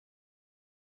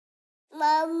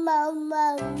I'm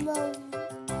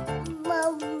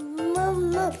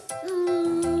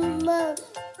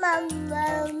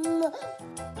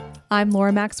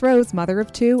Laura Max Rose, mother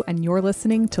of two, and you're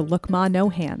listening to Look Ma No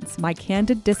Hands, my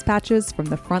candid dispatches from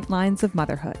the front lines of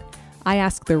motherhood. I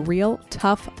ask the real,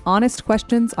 tough, honest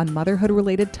questions on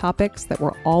motherhood-related topics that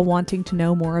we're all wanting to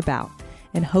know more about,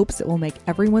 in hopes it will make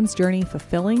everyone's journey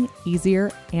fulfilling,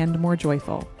 easier, and more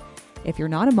joyful. If you're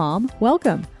not a mom,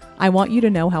 welcome. I want you to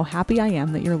know how happy I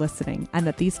am that you're listening and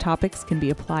that these topics can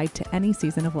be applied to any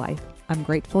season of life. I'm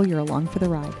grateful you're along for the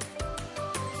ride.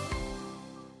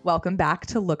 Welcome back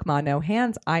to Look Ma No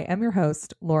Hands. I am your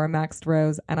host, Laura Max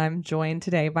Rose, and I'm joined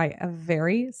today by a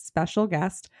very special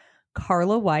guest,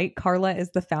 Carla White. Carla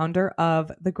is the founder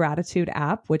of the Gratitude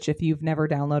app, which if you've never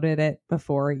downloaded it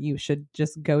before, you should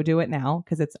just go do it now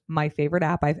because it's my favorite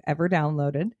app I've ever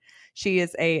downloaded. She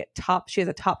has a top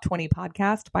 20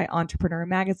 podcast by Entrepreneur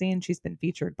Magazine. She's been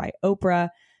featured by Oprah.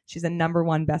 She's a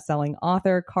 #1 best-selling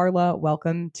author. Carla,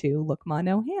 welcome to Look Ma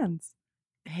No Hands.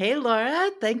 Hey,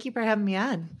 Laura. Thank you for having me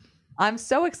on. I'm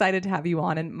so excited to have you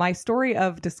on. And my story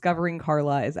of discovering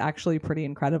Carla is actually pretty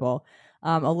incredible.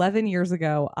 11 years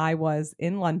ago, I was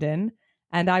in London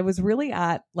and I was really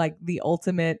at like the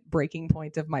ultimate breaking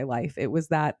point of my life. It was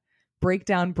that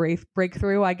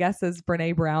breakthrough, I guess, as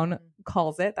Brene Brown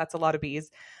calls it. That's a lot of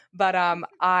B's. But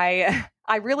I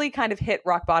really kind of hit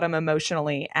rock bottom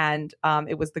emotionally. And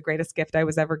it was the greatest gift I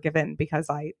was ever given because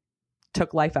I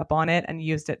took life up on it and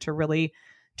used it to really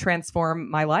transform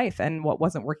my life and what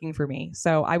wasn't working for me.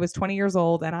 So I was 20 years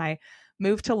old and I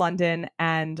moved to London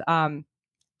and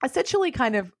essentially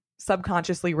kind of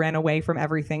subconsciously ran away from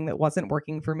everything that wasn't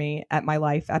working for me at my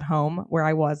life at home where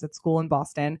I was at school in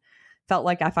Boston. Felt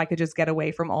like if I could just get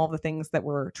away from all the things that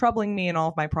were troubling me and all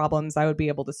of my problems, I would be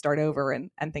able to start over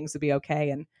and things would be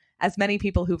okay. And as many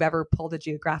people who've ever pulled a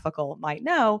geographical might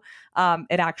know,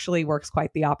 it actually works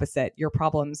quite the opposite. Your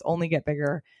problems only get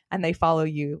bigger and they follow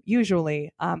you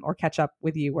usually or catch up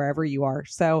with you wherever you are.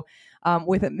 So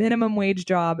with a minimum wage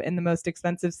job in the most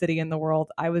expensive city in the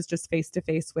world, I was just face to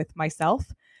face with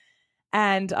myself.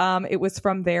 And it was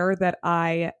from there that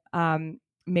I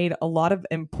made a lot of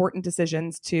important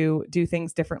decisions to do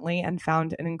things differently and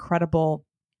found an incredible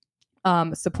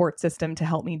support system to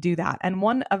help me do that. And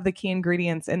one of the key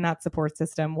ingredients in that support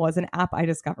system was an app I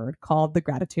discovered called the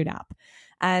Gratitude app.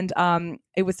 And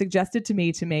it was suggested to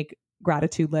me to make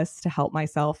gratitude lists to help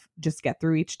myself just get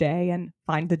through each day and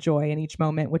find the joy in each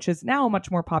moment, which is now a much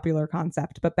more popular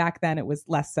concept. But back then it was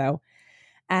less so.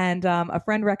 And a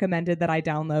friend recommended that I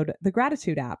download the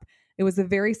Gratitude app. It was a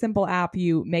very simple app.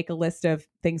 You make a list of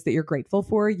things that you're grateful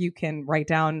for. You can write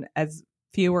down as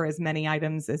few or as many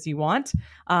items as you want.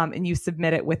 And you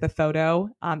submit it with a photo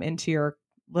into your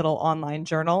little online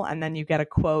journal. And then you get a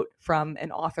quote from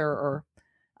an author or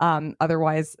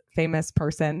otherwise famous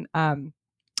person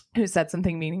who said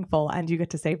something meaningful, and you get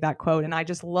to save that quote. And I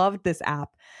just loved this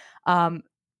app.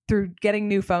 Through getting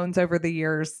new phones over the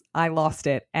years, I lost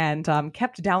it and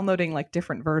kept downloading like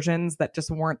different versions that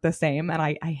just weren't the same. And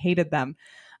I hated them.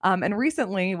 And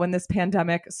recently, when this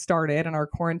pandemic started and our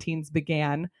quarantines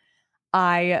began,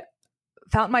 I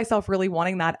found myself really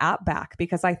wanting that app back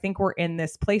because I think we're in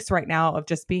this place right now of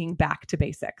just being back to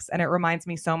basics. And it reminds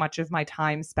me so much of my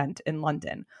time spent in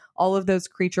London. All of those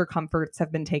creature comforts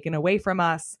have been taken away from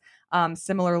us.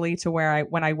 Similarly to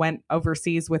when I went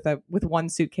overseas with one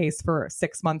suitcase for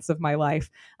 6 months of my life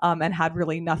and had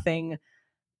really nothing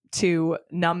to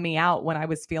numb me out when I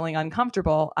was feeling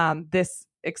uncomfortable. This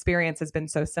experience has been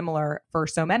so similar for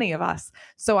so many of us.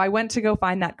 So I went to go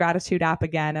find that Gratitude app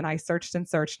again, and I searched and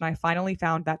searched, and I finally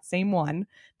found that same one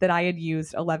that I had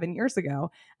used 11 years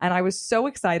ago. And I was so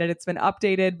excited. It's been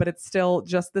updated, but it's still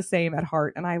just the same at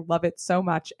heart. And I love it so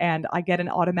much. And I get an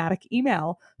automatic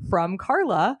email from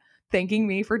Carla thanking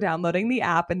me for downloading the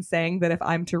app and saying that if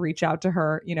I'm to reach out to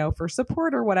her, for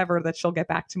support or whatever, that she'll get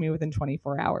back to me within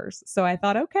 24 hours. So I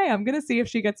thought, okay, I'm going to see if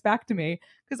she gets back to me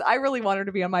because I really want her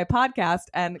to be on my podcast.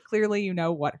 And clearly, you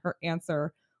know what her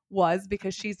answer was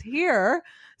because she's here.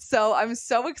 So I'm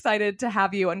so excited to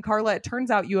have you. And Carla, it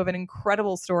turns out you have an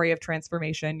incredible story of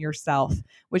transformation yourself,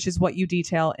 which is what you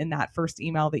detail in that first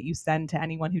email that you send to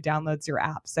anyone who downloads your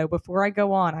app. So before I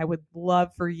go on, I would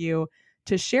love for you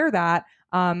to share that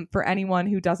for anyone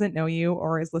who doesn't know you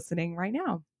or is listening right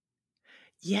now.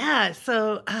 Yeah.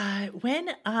 So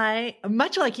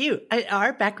much like you,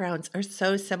 our backgrounds are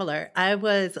so similar. I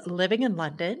was living in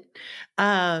London,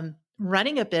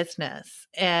 running a business,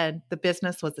 and the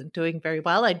business wasn't doing very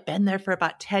well. I'd been there for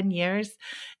about 10 years,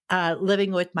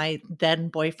 living with my then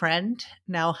boyfriend,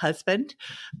 now husband.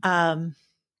 And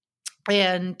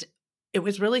it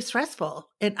was really stressful.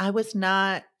 And I was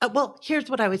not, well, here's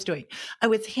what I was doing. I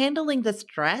was handling the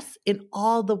stress in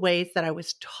all the ways that I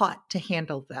was taught to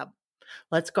handle them.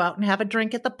 Let's go out and have a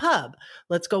drink at the pub.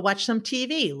 Let's go watch some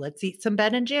TV. Let's eat some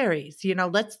Ben and Jerry's.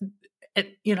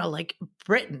 Like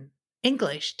Britain,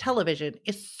 English television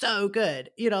is so good.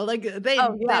 Like they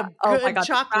Oh yeah. have Oh my good God.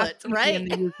 chocolates, The craft right? in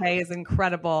the UK is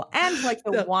incredible. And like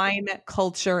the So, wine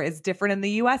culture is different in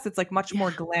the US. It's like much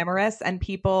more yeah. glamorous and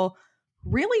people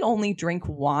really only drink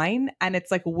wine and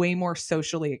it's like way more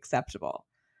socially acceptable.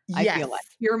 I feel Yes. like.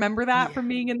 You remember that Yeah. from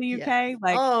being in the Yes. UK?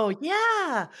 Like, Oh,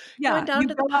 yeah. Going yeah, down you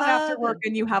to the go out after pub work and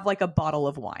and you have like a bottle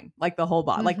of wine, like the whole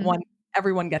bottle, like mhm.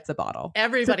 everyone gets a bottle. It's a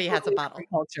Everybody has a totally bottle. different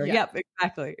culture. Yeah. Yep,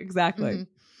 exactly, exactly. Mhm.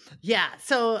 Yeah.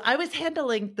 So I was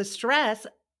handling the stress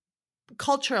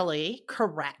culturally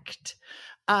correct.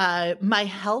 My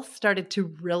health started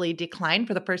to really decline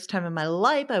for the first time in my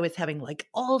life. I was having like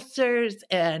ulcers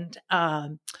and I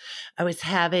was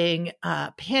having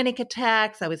panic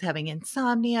attacks. I was having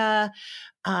insomnia.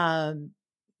 Um,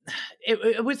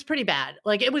 it was pretty bad.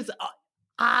 Like it was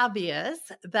obvious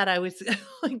that I was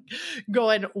like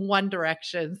going one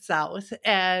direction south.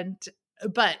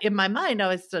 But in my mind, I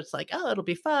was just like, oh, it'll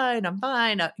be fine. I'm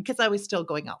fine. Because I was still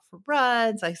going out for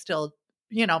runs. I still,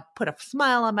 put a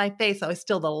smile on my face. I was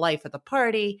still the life of the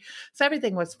party. So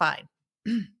everything was fine.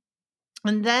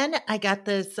 And then I got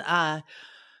this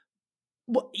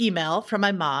email from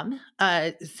my mom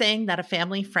saying that a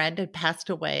family friend had passed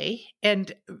away.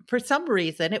 And for some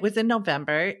reason, it was in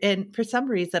November. And for some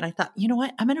reason, I thought, you know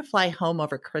what? I'm going to fly home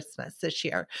over Christmas this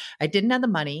year. I didn't have the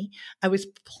money. I was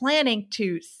planning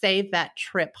to save that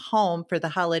trip home for the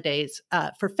holidays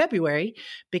for February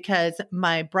because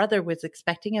my brother was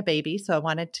expecting a baby. So I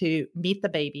wanted to meet the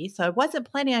baby. So I wasn't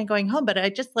planning on going home. But I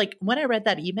just like, when I read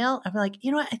that email, I'm like,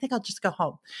 you know what? I think I'll just go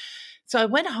home. So I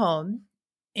went home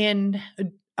in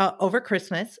over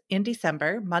Christmas in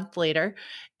December, a month later,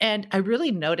 and I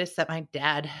really noticed that my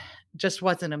dad just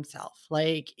wasn't himself.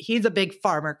 Like he's a big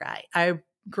farmer guy. I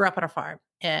grew up on a farm,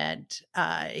 and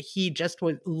he just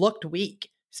looked weak.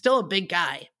 Still a big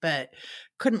guy, but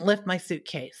couldn't lift my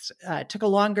suitcase. Took a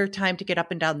longer time to get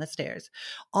up and down the stairs.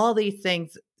 All these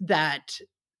things that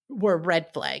were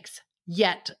red flags.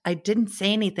 Yet I didn't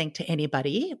say anything to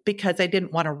anybody because I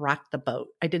didn't want to rock the boat.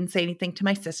 I didn't say anything to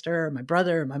my sister or my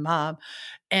brother or my mom.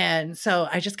 And so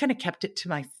I just kind of kept it to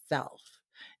myself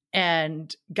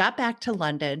and got back to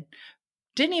London.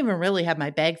 Didn't even really have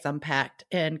my bags unpacked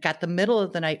and got the middle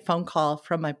of the night phone call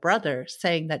from my brother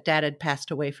saying that dad had passed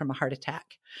away from a heart attack.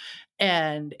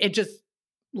 And it just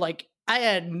like, I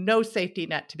had no safety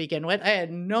net to begin with. I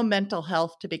had no mental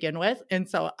health to begin with. And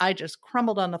so I just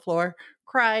crumbled on the floor,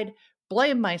 cried,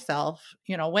 blamed myself,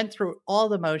 went through all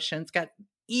the motions, got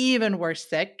even worse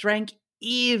sick, drank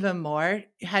even more,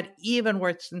 had even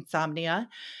worse insomnia.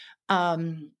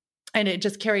 And it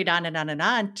just carried on and on and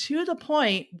on to the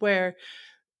point where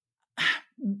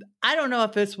I don't know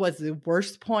if this was the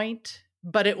worst point,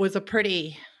 but it was a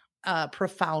pretty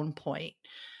profound point.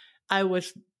 I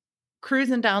was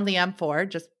cruising down the M4,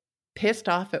 just pissed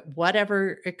off at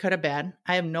whatever it could have been.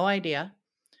 I have no idea.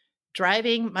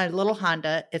 Driving my little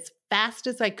Honda as fast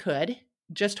as I could,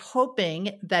 just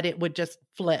hoping that it would just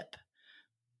flip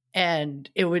and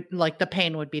it would like the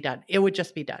pain would be done. It would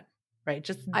just be done. Right.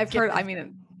 Just I've heard, I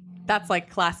mean, that's like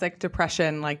classic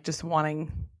depression, like just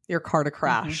wanting your car to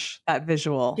crash, that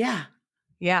visual. Yeah.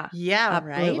 Yeah. Yeah.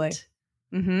 Absolutely. Right.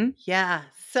 Mm-hmm. Yeah.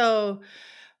 So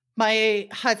my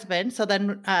husband, so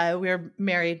then we were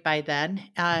married by then.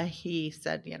 He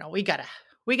said,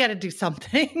 we gotta do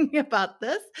something about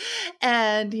this.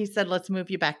 And he said, let's move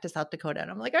you back to South Dakota. And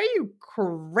I'm like, are you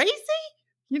crazy?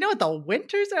 You know what the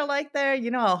winters are like there? You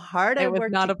know how hard I It was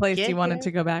worked not to a place get you wanted here?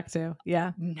 to go back to.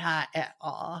 Yeah. Not at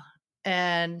all.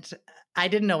 And I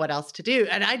didn't know what else to do.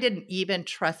 And I didn't even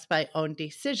trust my own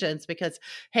decisions because,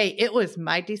 hey, it was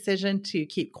my decision to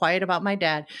keep quiet about my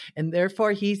dad. And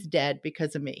therefore, he's dead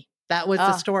because of me. That was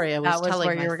the story I was That was telling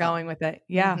where myself. you were going with it.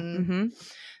 Yeah. Mhm. Mm-hmm.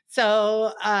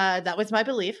 So that was my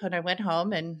belief when I went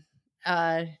home. And,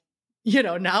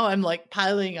 now I'm like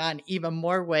piling on even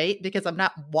more weight because I'm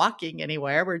not walking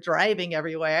anywhere. We're driving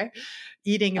everywhere,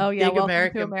 eating a big welcome to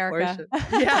American America.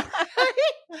 portion. Yeah.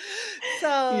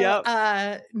 So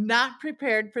Yep. not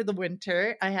prepared for the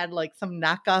winter. I had like some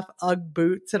knockoff UGG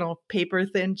boots and a paper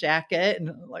thin jacket. And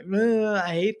I'm like, I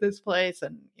hate this place.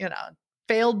 And,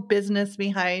 failed business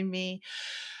behind me.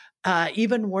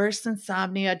 Even worse,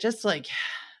 insomnia. Just like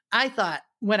I thought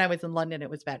when I was in London, it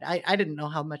was bad. I didn't know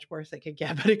how much worse it could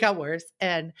get, but it got worse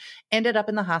and ended up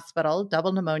in the hospital,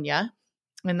 double pneumonia.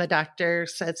 And the doctor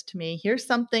says to me, here's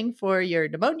something for your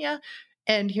pneumonia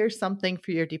and here's something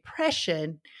for your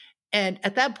depression. And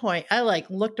at that point, I like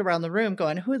looked around the room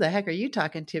going, who the heck are you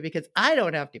talking to? Because I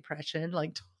don't have depression,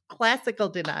 like classical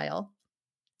denial.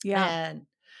 Yeah. And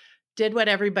did what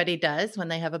everybody does when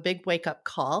they have a big wake up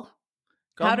call,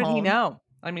 go How did he home. know?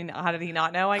 I mean, how did he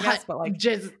not know, I guess? But like,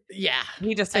 Yeah.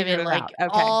 he just I figured mean, it out. like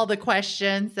Okay. all the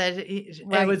questions that it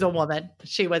Right. was a woman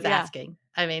she was Yeah. asking.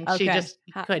 I mean, she Okay. just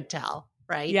could tell,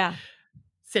 right? Yeah.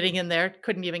 Sitting in there,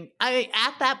 couldn't even,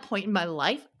 at that point in my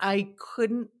life, I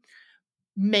couldn't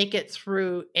make it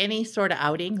through any sort of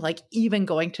outing, like even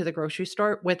going to the grocery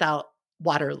store without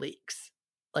water leaks,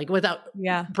 like without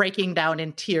Yeah. breaking down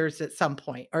in tears at some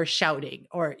point or shouting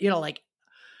or, like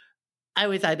I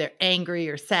was either angry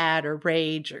or sad or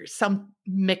rage or some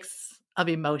mix of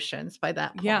emotions by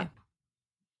that point. Yeah.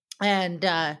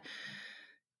 And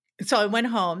so I went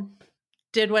home,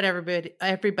 did what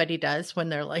everybody does when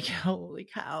they're like, holy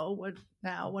cow, what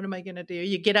now? What am I going to do?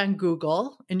 You get on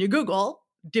Google and you Google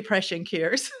depression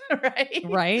cures, right?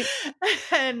 Right.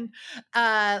 And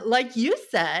like you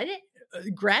said,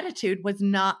 gratitude was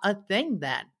not a thing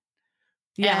then.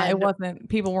 Yeah, it And wasn't.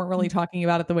 People weren't really talking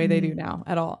about it the way they do now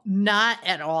at all. not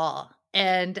at all.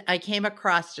 And I came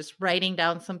across just writing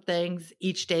down some things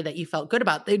each day that you felt good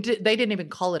about. They didn't even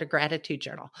call it a gratitude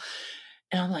journal.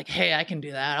 And I'm like, hey, I can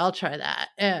do that. I'll try that.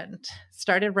 And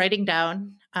started writing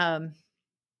down,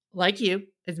 like you,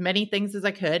 as many things as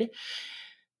I could.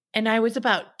 And I was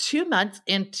about 2 months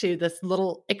into this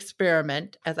little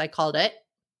experiment, as I called it,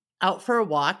 out for a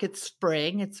walk. It's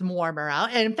spring, it's warmer out.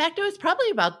 And in fact, it was probably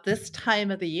about this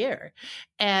time of the year.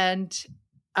 And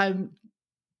I'm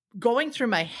going through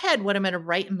my head what I'm going to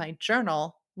write in my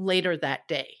journal later that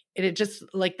day. And it just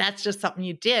like, that's just something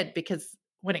you did because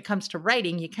when it comes to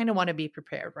writing, you kind of want to be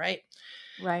prepared, right?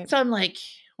 Right. So I'm like,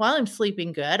 while I'm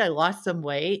sleeping good, I lost some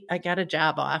weight. I got a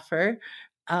job offer.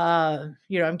 I'm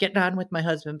getting on with my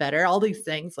husband better. All these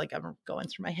things, like I'm going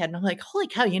through my head and I'm like, holy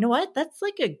cow, you know what? That's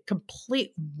like a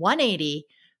complete 180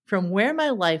 from where my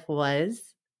life was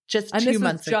just And 2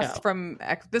 months ago.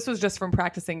 This was just from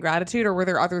practicing gratitude, or were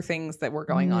there other things that were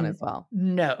going on as well?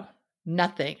 No,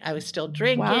 nothing. I was still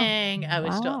drinking. I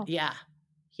was still,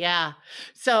 yeah.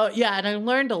 So, and I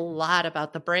learned a lot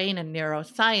about the brain and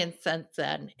neuroscience since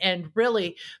then. And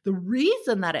really, the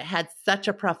reason that it had such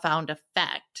a profound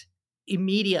effect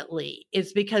immediately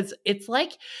is because it's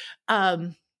like,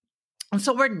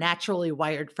 so we're naturally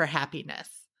wired for happiness.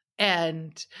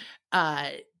 And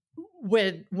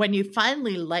when you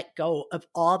finally let go of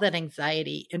all that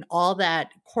anxiety and all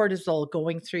that cortisol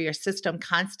going through your system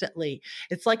constantly,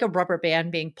 it's like a rubber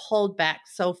band being pulled back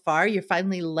so far, you're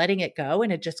finally letting it go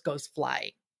and it just goes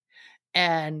flying.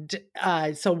 And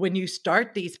so when you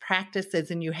start these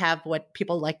practices and you have what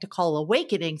people like to call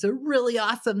awakenings, they're really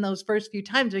awesome those first few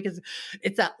times because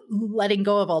it's that letting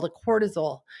go of all the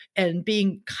cortisol and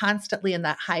being constantly in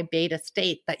that high beta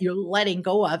state that you're letting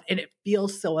go of. And it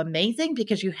feels so amazing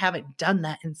because you haven't done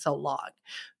that in so long.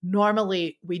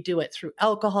 Normally, we do it through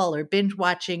alcohol or binge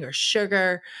watching or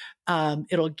sugar.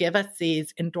 It'll give us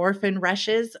these endorphin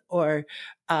rushes or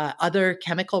other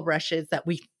chemical rushes that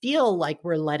we feel like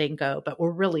we're letting go, but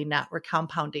we're really not. We're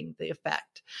compounding the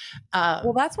effect.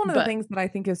 Well, that's one of the things that I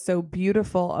think is so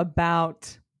beautiful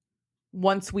about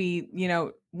once we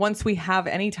have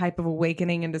any type of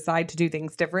awakening and decide to do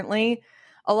things differently.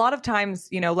 A lot of times,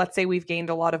 let's say we've gained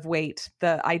a lot of weight.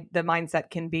 The mindset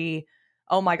can be,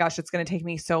 oh my gosh, it's going to take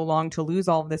me so long to lose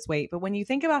all of this weight. But when you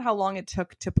think about how long it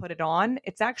took to put it on,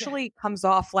 it's actually comes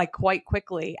off like quite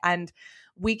quickly. And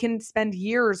we can spend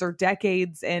years or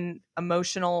decades in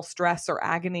emotional stress or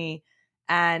agony.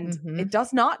 And it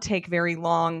does not take very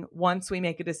long once we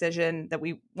make a decision that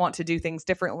we want to do things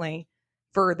differently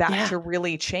for that to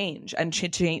really change and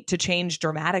to change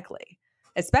dramatically,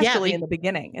 especially in the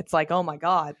beginning. It's like, oh my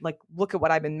God, like, look at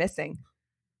what I've been missing.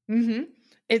 Mm-hmm.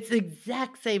 It's the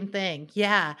exact same thing.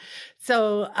 Yeah.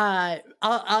 So I'm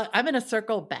going to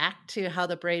circle back to how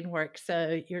the brain works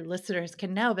so your listeners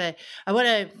can know, but I want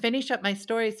to finish up my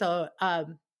story. So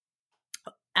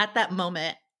at that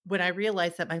moment, when I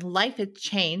realized that my life had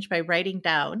changed by writing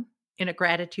down in a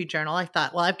gratitude journal, I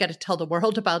thought, well, I've got to tell the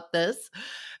world about this.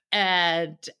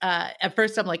 And at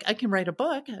first I'm like, I can write a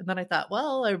book. And then I thought,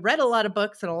 well, I read a lot of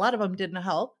books and a lot of them didn't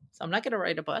help. So I'm not going to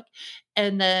write a book.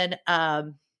 And then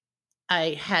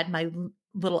I had my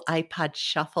little iPod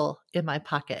Shuffle in my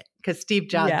pocket because Steve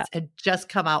Jobs had just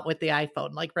come out with the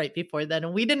iPhone like right before then.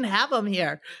 And we didn't have them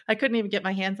here. I couldn't even get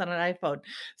my hands on an iPhone.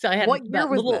 So I had What year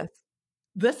was this?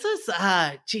 This is,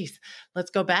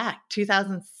 let's go back.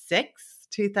 2006,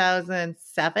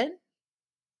 2007.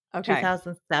 Okay.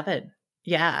 2007.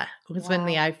 Yeah, it was when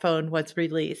the Wow. iPhone was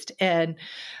released, and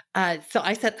so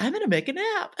I said, "I'm gonna make an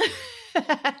app,"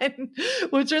 and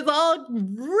which was all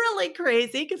really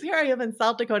crazy because here I am in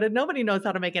South Dakota. Nobody knows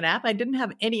how to make an app. I didn't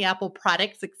have any Apple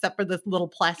products except for this little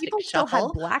plastic People still had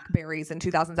shuffle. Blackberries in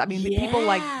 2000s. I mean, the people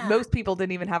like Yeah, most people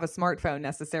didn't even have a smartphone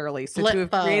necessarily. So to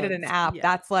flip have created an phones. app, Yeah.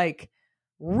 that's like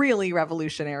really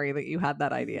revolutionary that you had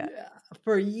that idea. Yeah.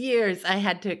 For years, I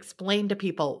had to explain to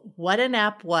people what an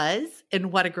app was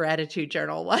and what a gratitude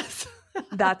journal was.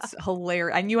 That's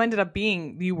hilarious. And you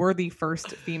were the first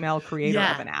female creator of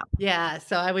Yeah. an app. Yeah.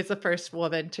 So I was the first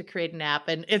woman to create an app.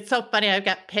 And it's so funny. I've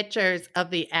got pictures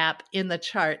of the app in the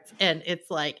charts, and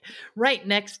it's like right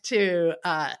next to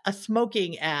a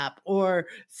smoking app or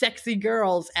sexy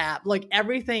girls app. Like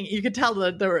everything, you could tell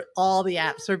that all the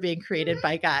apps are being created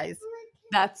by guys.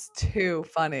 That's too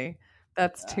funny.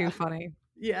 That's too funny.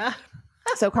 Yeah.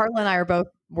 So Carla and I are both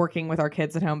working with our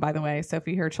kids at home, by the way. So if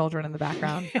you hear children in the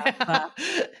background,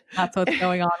 that's what's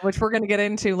going on, which we're going to get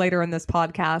into later in this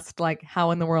podcast. Like,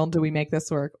 how in the world do we make this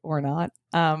work or not?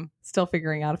 Still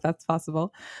figuring out if that's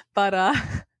possible. But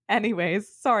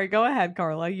anyways, sorry, go ahead,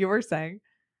 Carla. You were saying.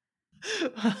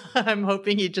 I'm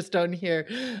hoping you just don't hear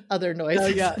other noises. Oh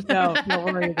yeah, no,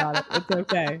 don't worry about it. It's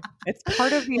okay. It's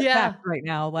part of the effect right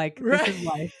now. Like, right. This is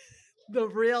life. The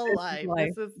real This life. is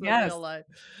life. This is the Yes. real life.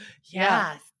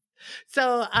 Yeah. Yes.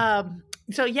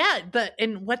 So yeah,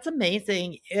 and what's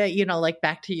amazing, like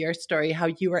back to your story, how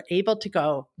you were able to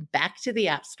go back to the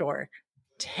App Store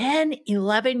 10,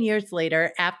 11 years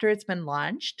later after it's been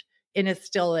launched and it's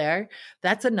still there.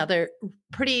 That's another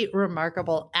pretty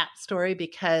remarkable app story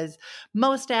because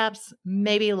most apps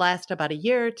maybe last about a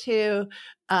year or two.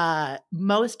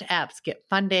 Most apps get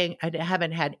funding. I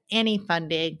haven't had any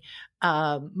funding.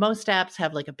 Most apps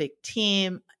have like a big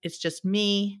team. It's just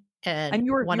me and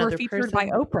you were one other featured person. by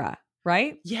Oprah,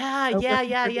 right? Yeah, Oprah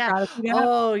yeah. Gratitude app?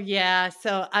 Oh, yeah.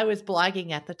 So I was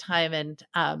blogging at the time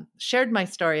and shared my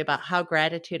story about how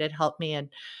gratitude had helped me. And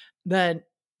then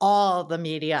all the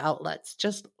media outlets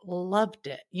just loved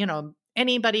it.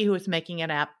 Anybody who was making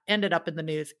an app ended up in the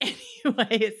news anyway,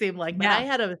 it seemed like. But Yeah. I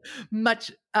had a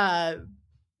much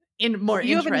more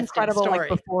You have an interesting incredible story. like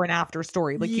before and after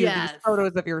story. Like you have these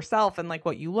photos of yourself and like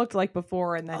what you looked like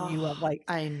before, and then you have like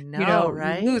I know,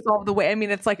 right? You lose all the way. I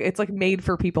mean, it's like Made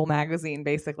for People magazine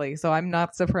basically. So I'm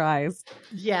not surprised.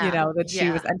 Yeah, that she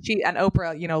was, and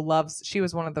Oprah, she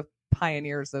was one of the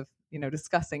pioneers of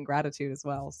discussing gratitude as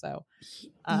well. So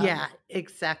yeah,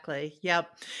 exactly. Yep.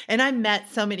 And I met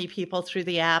so many people through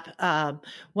the app.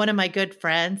 One of my good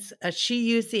friends, she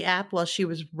used the app while she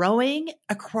was rowing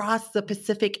across the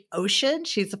Pacific Ocean.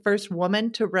 She's the first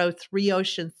woman to row 3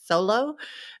 oceans solo.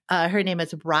 Her name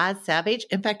is Roz Savage.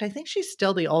 In fact, I think she's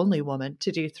still the only woman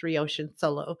to do 3 oceans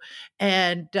solo.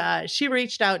 And she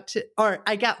reached out or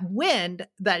I got wind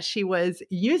that she was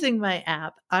using my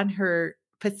app on her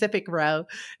Pacific row.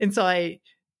 And so I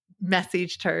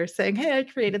messaged her saying, "Hey, I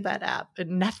created that app,"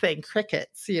 and nothing,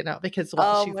 crickets, because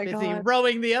she's busy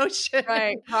rowing the ocean,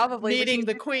 right? Probably meeting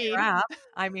the queen.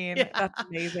 I mean, that's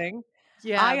amazing.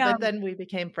 Yeah, but then we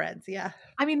became friends. Yeah.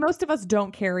 I mean, most of us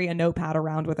don't carry a notepad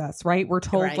around with us, right? We're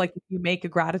told like if you make a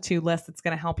gratitude list, it's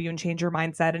going to help you and change your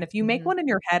mindset. And if you make one in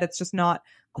your head, it's just not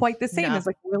quite the same as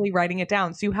like really writing it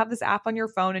down. So you have this app on your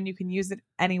phone and you can use it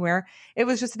anywhere. It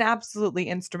was just an absolutely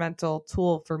instrumental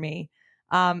tool for me.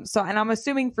 And I'm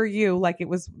assuming for you, like it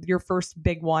was your first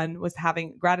big one was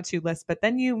having gratitude lists, but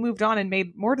then you moved on and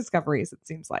made more discoveries, it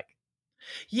seems like.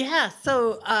 Yeah.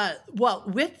 So,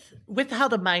 with how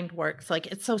the mind works, like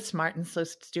it's so smart and so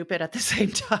stupid at the same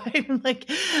time. Like,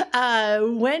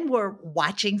 when we're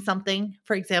watching something,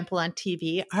 for example, on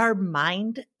TV, our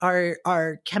mind,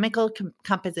 our chemical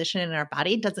composition in our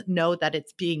body doesn't know that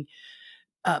it's being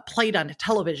played on a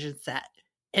television set.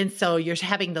 And so you're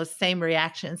having those same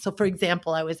reactions. So, for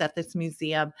example, I was at this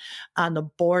museum on the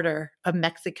border of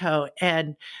Mexico,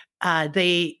 and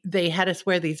they had us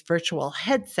wear these virtual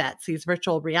headsets, these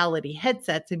virtual reality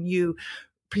headsets, and you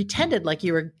pretended like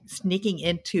you were sneaking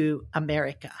into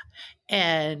America,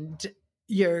 and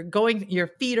your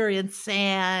feet are in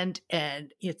sand,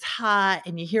 and it's hot,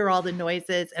 and you hear all the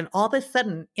noises, and all of a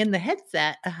sudden, in the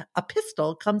headset, a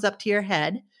pistol comes up to your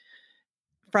head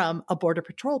from a border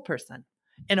patrol person.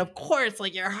 And of course,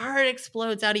 like your heart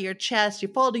explodes out of your chest, you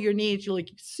fall to your knees, you're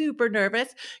like super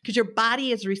nervous because your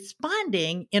body is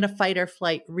responding in a fight or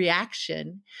flight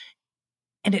reaction.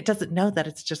 And it doesn't know that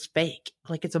it's just fake,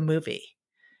 like it's a movie.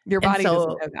 Your body doesn't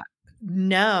know that.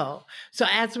 No. So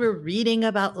as we're reading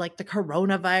about like the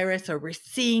coronavirus or we're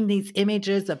seeing these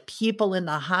images of people in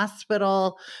the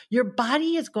hospital, your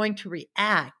body is going to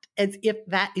react as if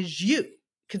that is you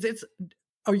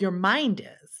or your mind is.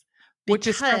 Which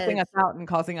is stressing because us out and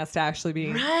causing us to actually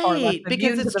be far less right, because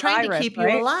immune to it's the trying to virus, keep you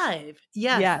right? alive.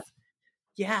 Yes. Yes.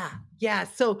 Yeah. Yeah.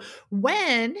 So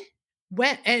when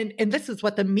and this is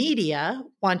what the media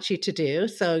wants you to do.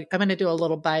 So I'm going to do a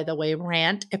little by the way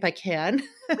rant if I can.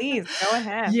 Please go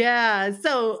ahead. Yeah.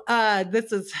 So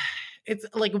this is it's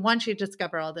like once you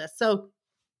discover all this. So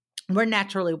we're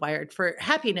naturally wired for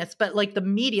happiness, but like the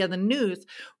media, the news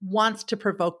wants to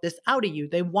provoke this out of you.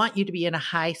 They want you to be in a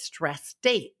high stress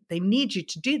state. They need you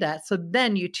to do that. So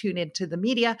then you tune into the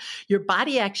media. Your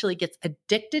body actually gets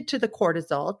addicted to the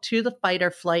cortisol, to the fight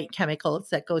or flight chemicals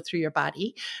that go through your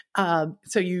body.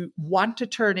 So you want to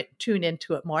tune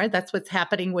into it more. That's what's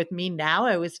happening with me now.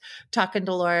 I was talking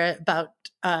to Laura about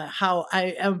how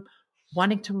I am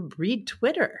wanting to read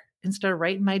Twitter instead of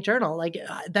writing my journal. Like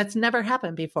that's never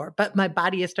happened before, but my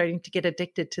body is starting to get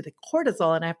addicted to the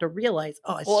cortisol and I have to realize,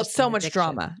 oh, it's Well, just it's so an much addiction.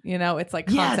 drama, it's like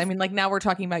Yes. constant. I mean, like now we're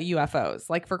talking about UFOs,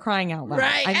 like for crying out loud.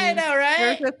 Right. I I mean, know, right?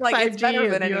 there's this like, it's 5G better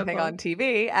than and anything UFO. on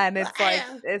TV. And it's like,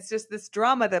 it's just this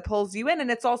drama that pulls you in.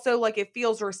 And it's also like, it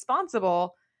feels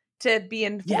responsible to be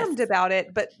informed Yes. about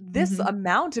it. But this Mhm.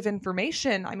 amount of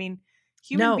information, I mean,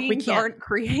 human No, we beings can't. aren't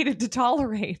created to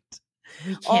tolerate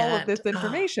We all of can't. this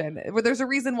information. Where there's a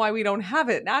reason why we don't have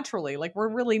it naturally. Like we're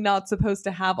really not supposed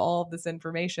to have all of this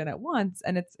information at once,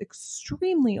 and it's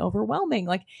extremely overwhelming.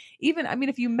 Like even, I mean,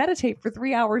 if you meditate for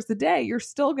 3 hours a day, you're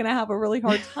still going to have a really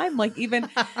hard time. Like even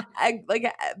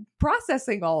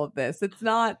processing all of this. It's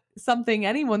not something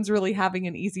anyone's really having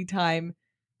an easy time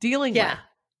dealing Yeah. with.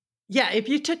 Yeah, if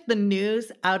you took the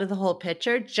news out of the whole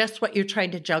picture, just what you're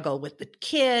trying to juggle with the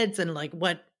kids and like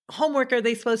what homework are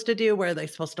they supposed to do, where are they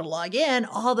supposed to log in,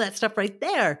 all that stuff right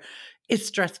there is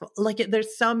stressful. Like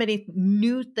there's so many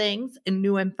new things and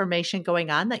new information going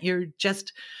on that you're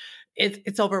just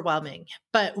it's overwhelming.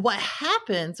 But what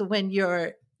happens when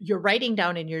you're writing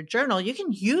down in your journal, you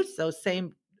can use those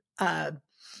same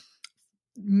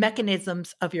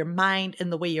mechanisms of your mind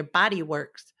and the way your body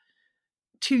works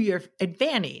to your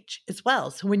advantage as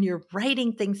well. So when you're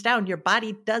writing things down, your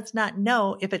body does not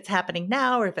know if it's happening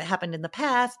now or if it happened in the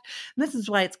past. And this is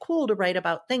why it's cool to write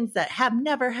about things that have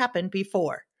never happened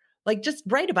before. Like just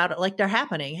write about it like they're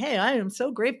happening. Hey, I am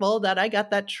so grateful that I got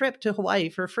that trip to Hawaii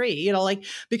for free, like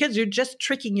because you're just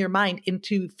tricking your mind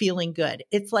into feeling good.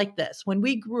 It's like this. When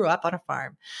we grew up on a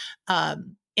farm,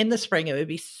 in the spring, it would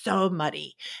be so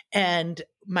muddy. And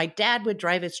my dad would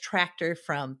drive his tractor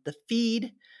from the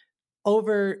feed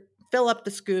over, fill up the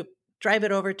scoop, drive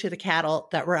it over to the cattle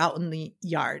that were out in the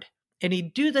yard. And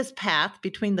he'd do this path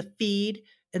between the feed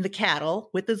and the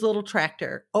cattle with his little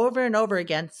tractor over and over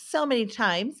again so many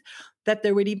times that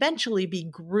there would eventually be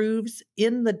grooves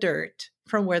in the dirt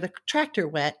from where the tractor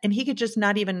went, and he could just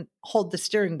not even hold the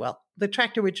steering wheel. The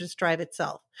tractor would just drive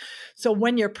itself. So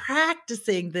when you're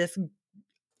practicing this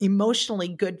emotionally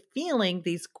good feeling,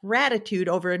 these gratitude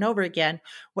over and over again,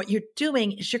 what you're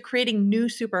doing is you're creating new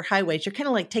superhighways. You're kind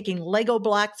of like taking Lego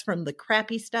blocks from the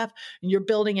crappy stuff and you're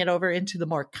building it over into the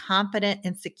more confident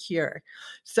and secure.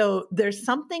 So there's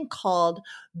something called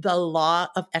the law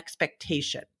of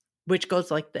expectation, which goes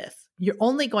like this. You're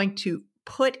only going to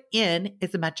put in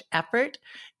as much effort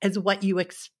as what you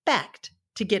expect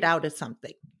to get out of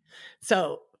something.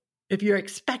 So if you're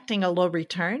expecting a low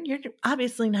return, you're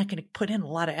obviously not going to put in a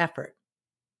lot of effort.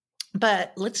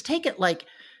 But let's take it like,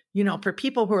 for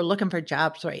people who are looking for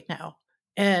jobs right now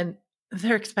and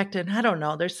they're expecting, I don't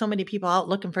know, there's so many people out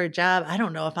looking for a job. I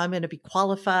don't know if I'm going to be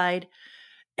qualified.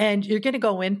 And you're going to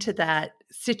go into that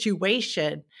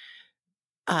situation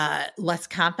less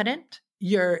confident.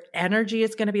 Your energy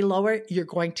is going to be lower. You're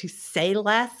going to say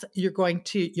less. Your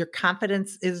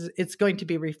confidence it's going to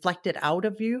be reflected out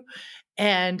of you.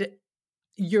 And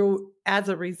you, as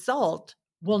a result,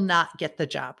 will not get the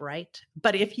job, right?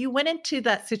 But if you went into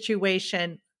that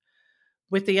situation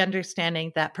with the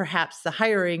understanding that perhaps the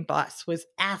hiring boss was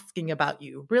asking about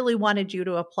you, really wanted you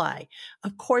to apply,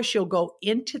 of course, you'll go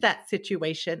into that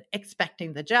situation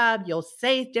expecting the job. You'll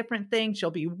say different things.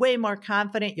 You'll be way more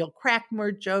confident. You'll crack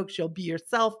more jokes. You'll be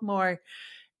yourself more.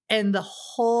 And the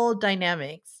whole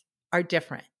dynamics are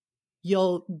different.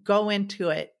 You'll go into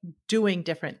it doing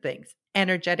different things,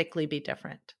 energetically be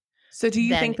different. So do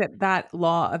you think that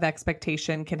law of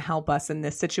expectation can help us in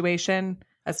this situation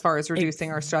as far as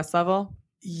reducing our stress level?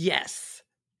 Yes,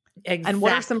 exactly. And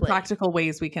what are some practical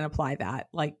ways we can apply that,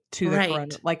 like to the corona?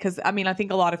 Like, because I mean, I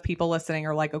think a lot of people listening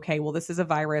are like, okay, well, this is a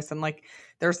virus, and like,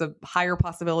 there's a higher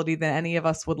possibility than any of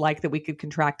us would like that we could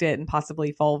contract it and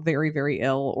possibly fall very, very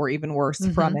ill or even worse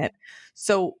from it.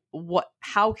 So,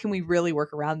 how can we really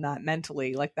work around that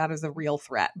mentally? Like, that is a real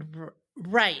threat.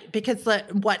 Right. Because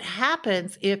what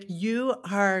happens if you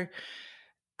are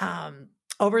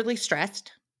overly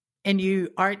stressed and you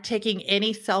aren't taking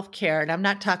any self-care, and I'm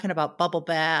not talking about bubble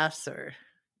baths or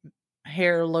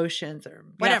hair lotions or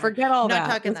Yeah, whatever. forget all I'm not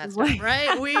that. talking This that is stuff, like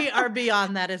right? We are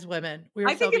beyond that as women. We are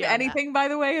I so think if beyond that. anything, by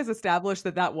the way, has established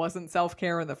that that wasn't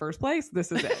self-care in the first place,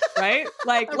 this is it, right?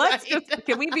 Like, let's Right. just,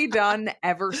 can we be done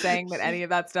ever saying that any of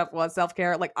that stuff was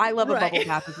self-care? Like, I love a bubble Right.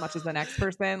 bath as much as the next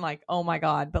person. Like, oh my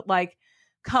God. But like,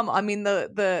 come, I mean,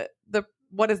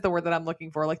 what is the word that I'm looking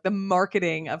for? Like the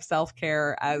marketing of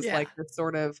self-care as Yeah. like this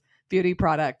sort of beauty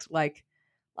product. Like,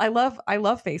 I love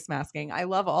face masking. I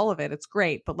love all of it. It's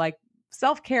great. But like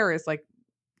self-care is like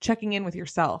checking in with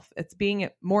yourself. It's being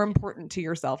more important to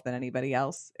yourself than anybody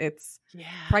else. It's Yeah.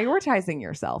 prioritizing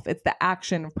yourself. It's the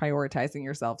action of prioritizing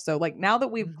yourself. So like now that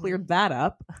we've Mhm. cleared that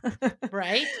up,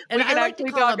 Right. we And can I like to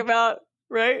actually call talk them, about,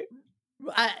 right?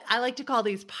 I like to call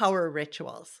these power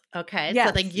rituals. Okay.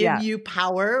 So they Yes, give yes. you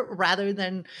power rather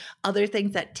than other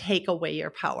things that take away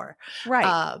your power.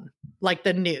 Right. Like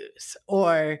the news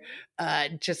or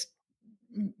just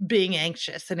being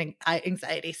anxious and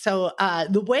anxiety. So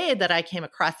the way that I came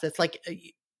across this, like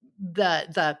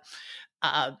the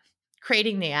uh,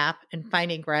 creating the app and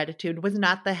finding gratitude was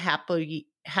not the happy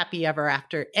ever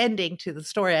after ending to the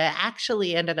story. I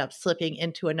actually ended up slipping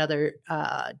into another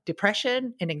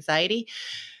depression and anxiety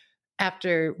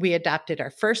after we adopted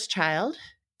our first child.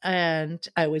 And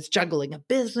I was juggling a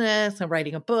business and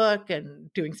writing a book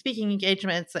and doing speaking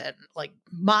engagements and like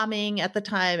momming at the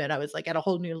time. And I was like at a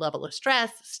whole new level of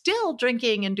stress, still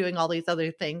drinking and doing all these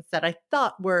other things that I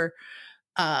thought were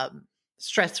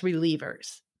stress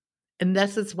relievers. And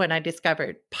this is when I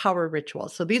discovered power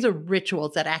rituals. So these are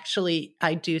rituals that actually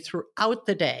I do throughout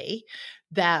the day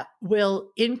that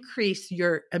will increase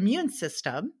your immune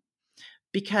system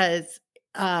because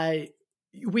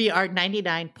we are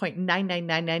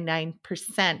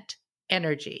 99.99999%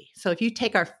 energy. So if you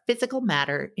take our physical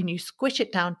matter and you squish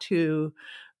it down to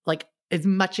like as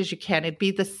much as you can, it'd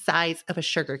be the size of a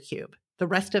sugar cube. The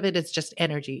rest of it is just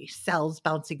energy, cells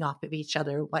bouncing off of each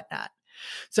other, whatnot.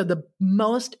 So the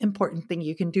most important thing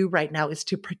you can do right now is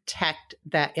to protect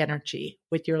that energy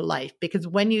with your life. Because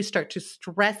when you start to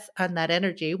stress on that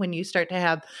energy, when you start to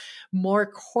have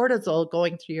more cortisol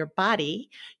going through your body,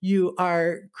 you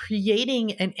are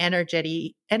creating an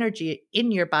energy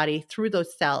in your body through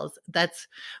those cells that's,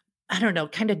 I don't know,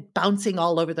 kind of bouncing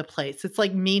all over the place. It's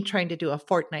like me trying to do a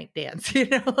Fortnite dance,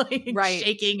 like Right.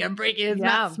 shaking and breaking. It's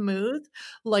not smooth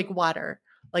like water.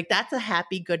 Like that's a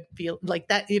happy, good feel. Like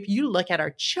that, if you look at our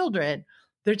children,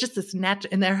 they're just this natural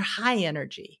and they're high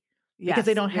energy because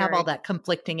they Yes. don't have all Very. that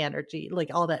conflicting energy, like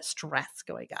all that stress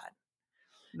going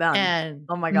on. Done. And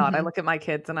Oh my God. I look at my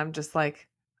kids and I'm just like,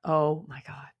 oh my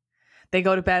God. They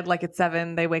go to bed like at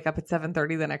 7, they wake up at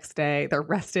 7:30 the next day. They're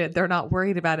rested. They're not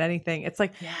worried about anything. It's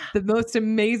like the most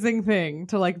amazing thing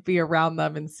to like be around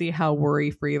them and see how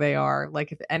worry-free they are.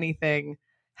 Like if anything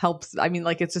helps, I mean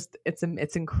like it's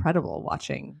incredible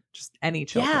watching just any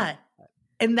children. Yeah.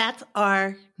 And that's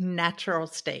our natural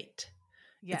state.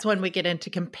 Yes. It's when we get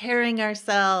into comparing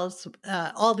ourselves,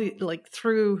 all the like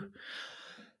through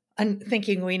and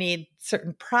thinking we need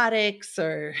certain products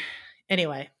or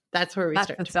anyway, that's where we That's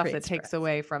start the to stuff create that takes stress.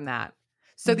 away from that.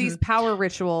 So these power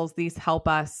rituals, these help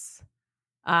us.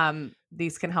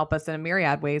 These can help us in a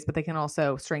myriad ways, but they can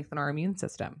also strengthen our immune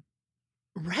system.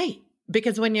 Right.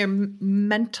 Because when your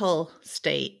mental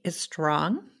state is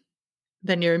strong,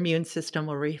 then your immune system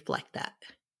will reflect that.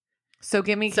 So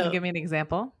can you give me an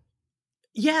example?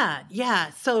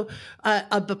 Yeah. So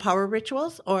of the power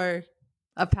rituals or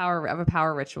a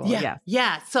power ritual. Yeah.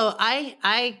 Yeah. So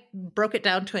I broke it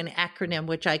down to an acronym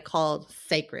which I called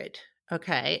SACRED.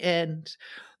 Okay. And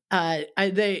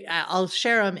I'll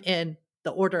share them in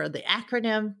the order of the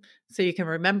acronym so you can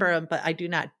remember them, but I do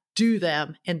not do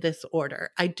them in this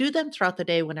order. I do them throughout the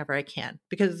day whenever I can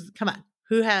because come on,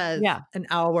 who has an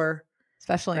hour?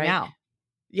 Especially now.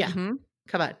 Yeah. Mm-hmm.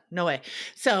 Come on. No way.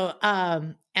 So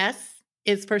S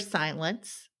is for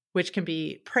silence, which can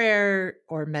be prayer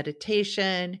or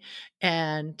meditation.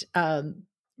 And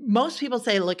most people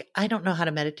say, look, I don't know how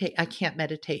to meditate. I can't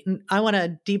meditate. And I want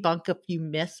to debunk a few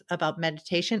myths about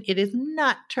meditation. It is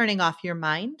not turning off your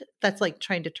mind. That's like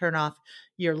trying to turn off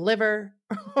your liver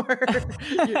or,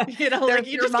 like you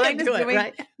just can't do it,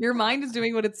 right? Your mind is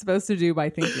doing what it's supposed to do by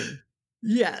thinking.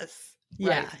 Yes.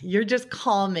 Yeah, right. You're just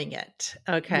calming it.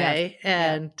 Okay.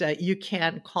 Yes. And you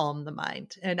can calm the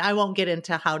mind. And I won't get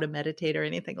into how to meditate or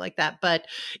anything like that, but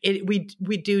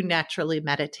we do naturally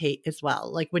meditate as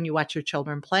well. Like when you watch your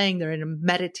children playing, they're in a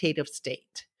meditative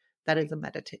state. That is a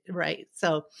meditative, right?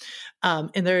 So,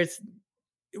 and there's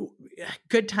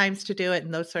good times to do it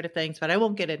and those sort of things, but I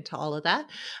won't get into all of that.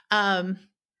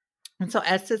 And so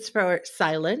S is for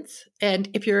silence. And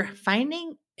if you're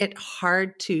finding it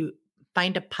hard to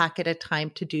find a pocket of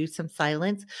time to do some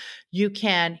silence, you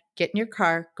can get in your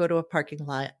car, go to a parking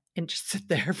lot, and just sit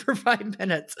there for 5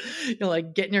 minutes.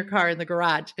 Like get in your car in the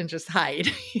garage and just hide.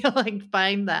 Like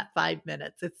find that 5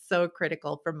 minutes. It's so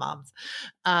critical for moms.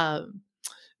 And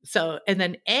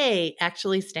then A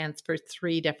actually stands for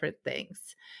 3 different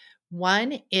things.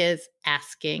 One is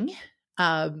asking.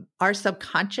 Our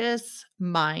subconscious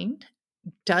mind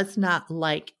does not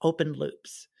like open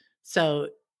loops. So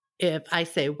if I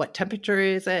say, what temperature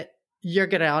is it? You're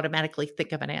going to automatically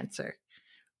think of an answer.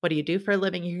 What do you do for a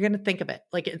living? You're going to think of it.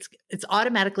 Like it's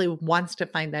automatically wants to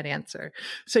find that answer.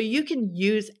 So you can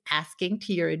use asking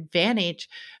to your advantage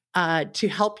to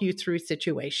help you through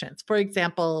situations. For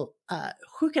example,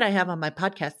 who could I have on my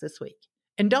podcast this week?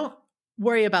 And don't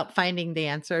worry about finding the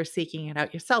answer or seeking it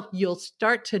out yourself. You'll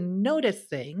start to notice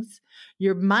things.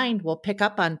 Your mind will pick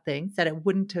up on things that it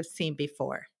wouldn't have seen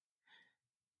before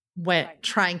when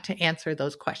trying to answer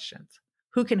those questions.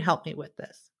 Who can help me with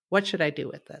this? What should I do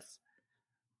with this?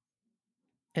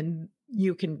 And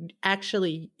you can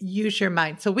actually use your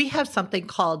mind. So we have something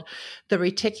called the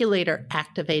reticular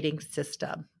activating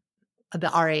system, the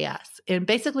RAS. And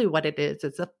basically what it is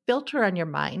a filter on your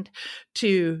mind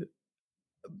to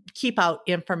keep out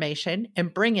information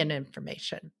and bring in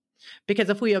information. Because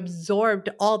if we absorbed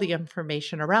all the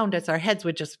information around us, our heads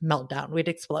would just melt down. We'd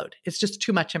explode. It's just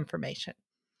too much information.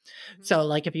 Mm-hmm. So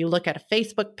like if you look at a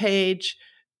Facebook page,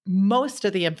 most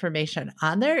of the information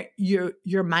on there,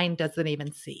 your mind doesn't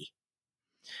even see.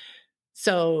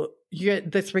 So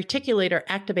this reticular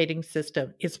activating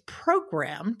system is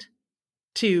programmed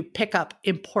to pick up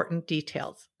important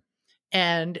details.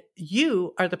 And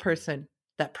you are the person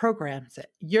that programs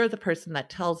it. You're the person that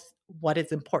tells what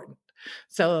is important.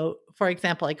 So, for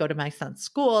example, I go to my son's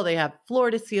school. They have floor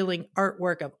to ceiling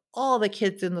artwork of all the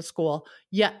kids in the school.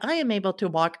 Yet I am able to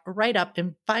walk right up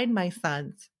and find my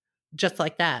son's just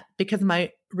like that because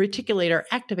my reticular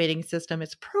activating system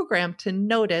is programmed to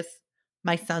notice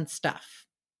my son's stuff.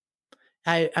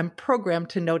 I'm programmed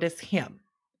to notice him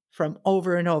from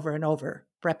over and over and over,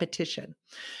 repetition.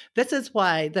 This is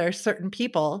why there are certain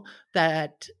people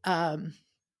that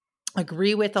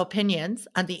agree with opinions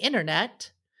on the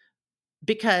internet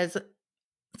because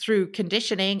through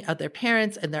conditioning of their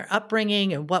parents and their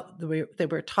upbringing and what they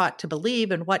were taught to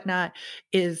believe and whatnot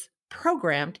is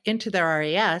programmed into their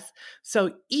RAS.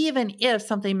 So even if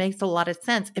something makes a lot of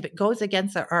sense, if it goes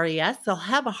against their RAS, they'll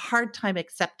have a hard time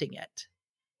accepting it.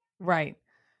 Right.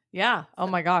 Yeah. Oh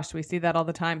my gosh. We see that all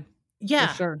the time. Yeah.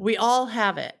 For sure. We all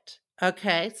have it.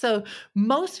 Okay. So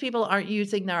most people aren't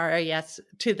using their RAS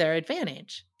to their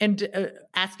advantage, and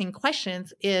asking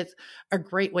questions is a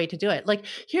great way to do it. Like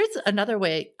here's another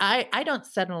way. I don't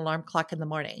set an alarm clock in the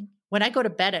morning. When I go to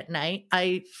bed at night,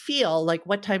 I feel like,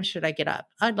 what time should I get up?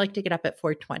 I'd like to get up at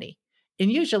 4:20. And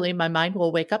usually my mind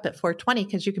will wake up at 4:20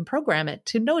 because you can program it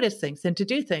to notice things and to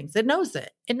do things. It knows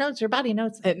it. It knows, your body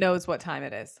knows it. It knows what time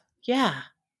it is. Yeah.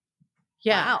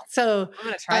 Yeah. Wow. So I'm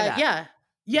going to try that. Yeah.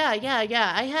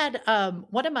 I had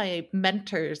one of my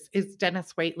mentors is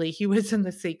Dennis Waitley. He was in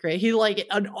The Secret. He like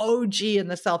an OG in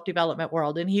the self-development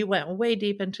world, and he went way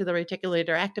deep into the reticular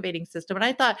activating system. And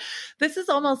I thought, this is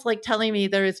almost like telling me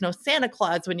there is no Santa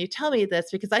Claus when you tell me this,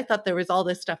 because I thought there was all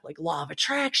this stuff like law of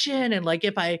attraction and like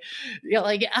if I,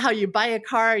 like how you buy a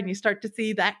car and you start to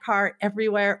see that car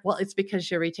everywhere. Well, it's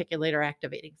because your reticular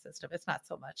activating system. It's not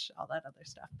so much all that other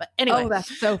stuff. But anyway. Oh,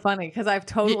 that's so funny because I've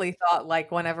totally thought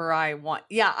like whenever I want.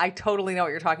 Yeah, I totally know what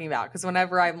you're talking about because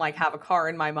whenever I'm like have a car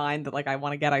in my mind that like I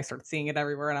want to get, I start seeing it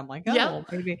everywhere and I'm like, oh,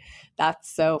 maybe that's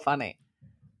so funny.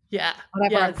 Yeah.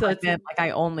 Whenever I'm pregnant, like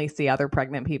I only see other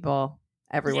pregnant people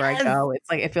everywhere I go. It's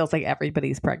like, it feels like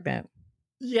everybody's pregnant.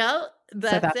 Yeah,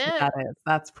 that's it. What that is.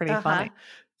 That's pretty funny.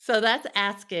 So that's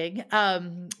asking.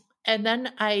 And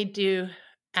then I do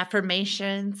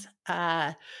affirmations,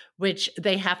 which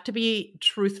they have to be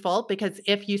truthful, because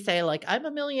if you say like, I'm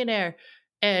a millionaire,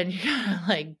 and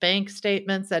like bank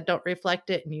statements that don't reflect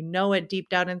it, and you know it deep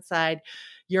down inside,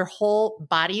 your whole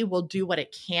body will do what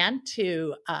it can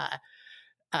to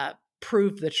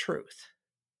prove the truth.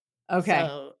 Okay.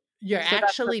 So you're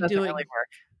actually doing really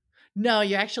work. No,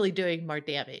 you're actually doing more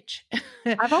damage.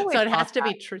 I've always so it has to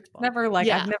be truthful. Never I've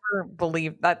never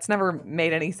believed that's never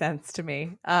made any sense to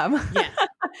me.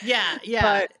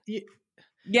 Yeah.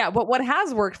 But what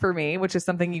has worked for me, which is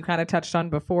something you kind of touched on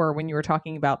before when you were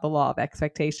talking about the law of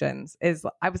expectations, is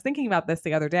I was thinking about this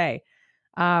the other day.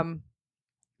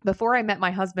 before I met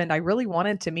my husband, I really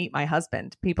wanted to meet my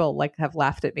husband. People like have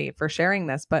laughed at me for sharing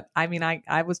this, but I mean,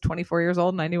 I was 24 years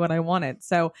old and I knew what I wanted.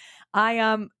 So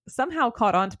I somehow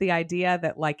caught on to the idea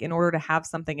that like in order to have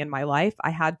something in my life,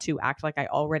 I had to act like I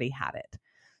already had it.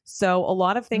 So a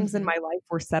lot of things in Mm-hmm. my life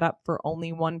were set up for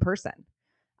only one person.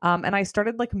 And I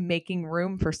started like making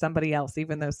room for somebody else,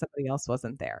 even though somebody else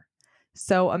wasn't there.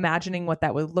 So imagining what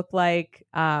that would look like,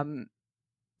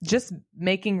 just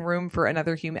making room for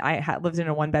another human. I lived in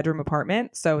a 1-bedroom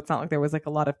apartment, so it's not like there was like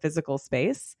a lot of physical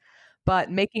space,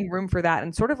 but making room for that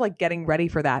and sort of like getting ready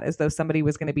for that as though somebody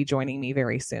was going to be joining me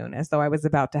very soon, as though I was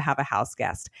about to have a house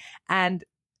guest. And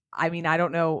I mean, I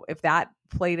don't know if that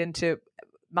played into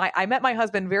I met my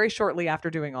husband very shortly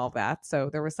after doing all that, so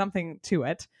there was something to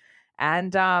it.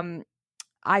 And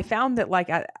I found that like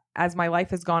as my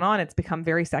life has gone on, it's become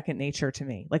very second nature to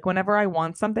me. Like whenever I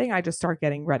want something, I just start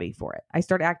getting ready for it. I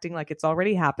start acting like it's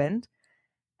already happened.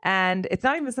 And it's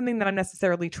not even something that I'm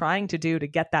necessarily trying to do to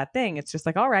get that thing. It's just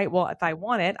like, all right, well, if I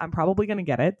want it, I'm probably going to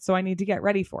get it. So I need to get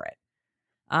ready for it.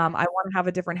 I want to have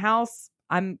a different house.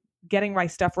 I'm getting my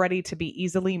stuff ready to be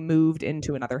easily moved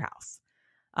into another house.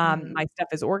 My stuff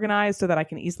is organized so that I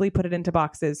can easily put it into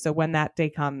boxes. So when that day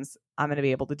comes, I'm going to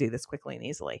be able to do this quickly and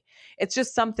easily. It's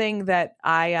just something that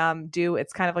I do.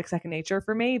 It's kind of like second nature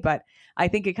for me, but I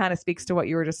think it kind of speaks to what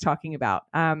you were just talking about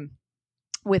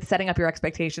with setting up your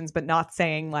expectations, but not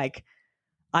saying like,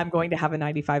 I'm going to have a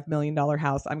 $95 million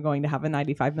house. I'm going to have a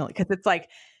 95 million. Cause it's like,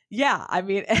 yeah, I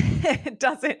mean,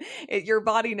 your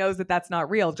body knows that that's not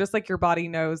real. Just like your body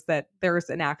knows that there's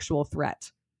an actual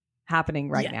threat happening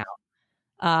right now.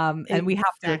 And we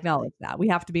have to acknowledge that. We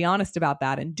have to be honest about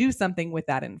that and do something with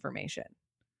that information.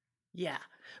 Yeah.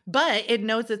 But it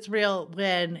knows it's real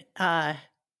when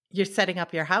you're setting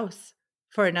up your house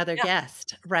for another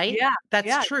guest, right? Yeah.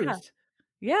 That's truth.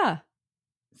 Yeah.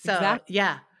 So exactly.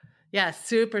 Yeah.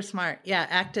 Super smart. Yeah.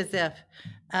 Act as if.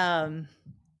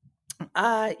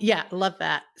 Yeah, love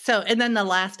that. So, and then the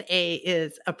last A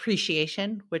is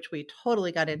appreciation, which we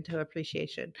totally got into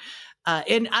appreciation.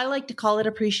 And I like to call it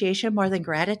appreciation more than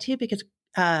gratitude because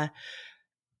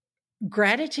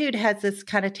gratitude has this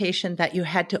connotation that you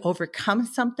had to overcome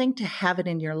something to have it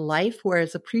in your life,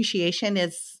 whereas appreciation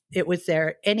is it was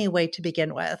there anyway to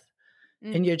begin with,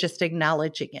 and you're just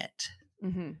acknowledging it.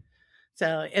 Mm-hmm.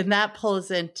 So, and that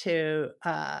pulls into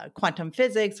quantum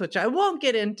physics, which I won't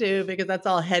get into because that's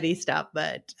all heady stuff,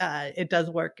 but it does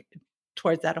work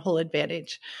towards that whole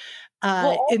advantage.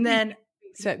 And then,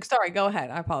 sorry, go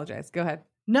ahead. I apologize. Go ahead.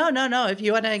 No. If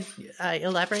you want to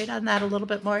elaborate on that a little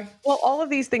bit more. Well, all of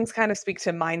these things kind of speak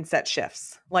to mindset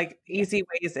shifts, like easy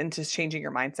ways into changing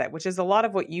your mindset, which is a lot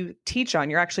of what you teach on.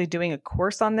 You're actually doing a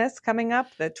course on this coming up,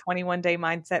 the 21-day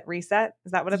mindset reset.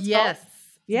 Is that what it's called? Yes.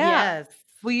 Yeah. Yes.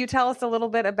 Will you tell us a little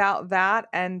bit about that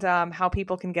and how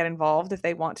people can get involved if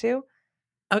they want to?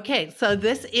 Okay, so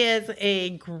this is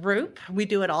a group. We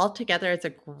do it all together as a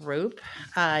group.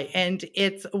 And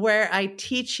it's where I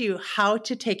teach you how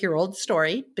to take your old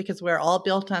story, because we're all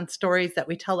built on stories that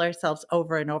we tell ourselves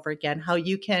over and over again, how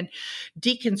you can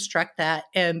deconstruct that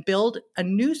and build a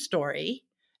new story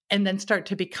and then start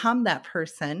to become that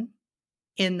person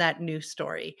in that new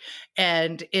story.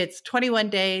 And it's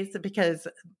 21 days because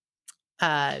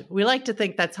we like to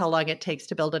think that's how long it takes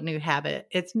to build a new habit.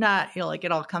 It's not, like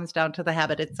it all comes down to the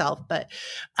habit itself, but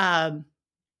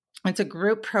it's a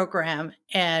group program.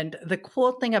 And the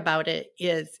cool thing about it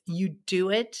is you do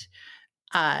it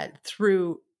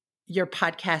through your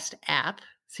podcast app.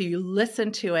 So you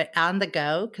listen to it on the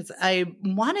go, because I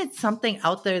wanted something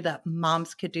out there that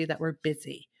moms could do that were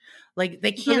busy. Like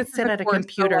they can't sit at a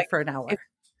computer for an hour.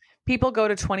 People go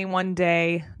to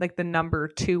 21-day, like the number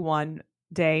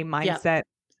 21-day mindset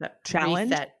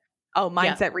challenge. Reset.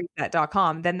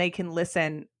 Mindsetreset.com. Then they can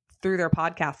listen through their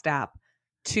podcast app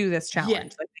to this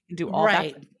challenge. Like they can do all that.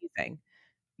 That's amazing.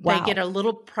 Wow. They get a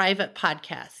little private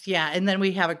podcast. Yeah. And then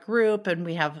we have a group and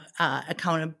we have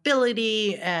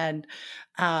accountability. And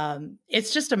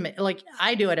it's just like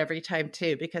I do it every time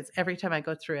too, because every time I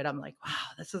go through it, I'm like, wow,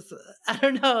 this is, I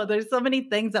don't know. There's so many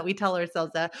things that we tell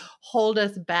ourselves that hold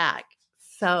us back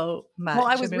so much. Well,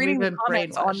 I was reading the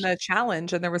comments on the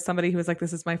challenge, and there was somebody who was like,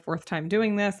 this is my 4th time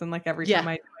doing this. And like every time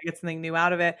I get something new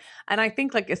out of it. And I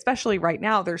think like, especially right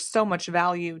now, there's so much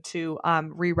value to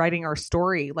rewriting our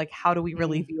story. Like, how do we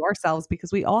really view ourselves?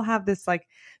 Because we all have this like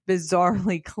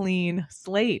bizarrely clean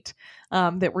slate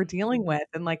that we're dealing with.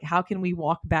 And like, how can we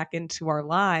walk back into our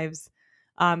lives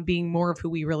being more of who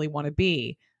we really want to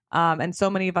be? And so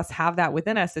many of us have that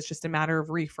within us. It's just a matter of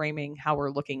reframing how we're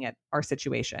looking at our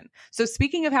situation. So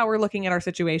speaking of how we're looking at our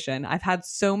situation, I've had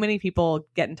so many people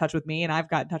get in touch with me, and I've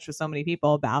got in touch with so many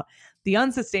people about the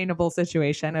unsustainable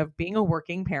situation of being a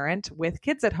working parent with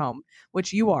kids at home,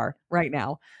 which you are right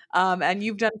now. And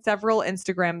you've done several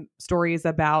Instagram stories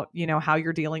about, how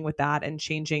you're dealing with that and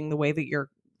changing the way that you're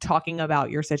talking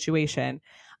about your situation.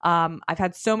 I've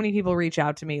had so many people reach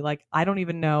out to me like, I don't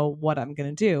even know what I'm going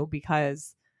to do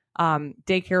because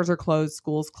daycares are closed,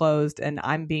 schools closed, and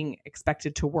I'm being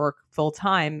expected to work full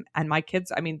time. And my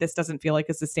kids, this doesn't feel like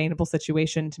a sustainable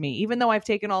situation to me, even though I've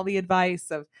taken all the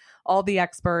advice of all the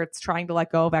experts trying to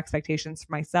let go of expectations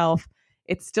for myself.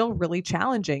 It's still really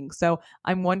challenging. So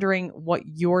I'm wondering what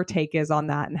your take is on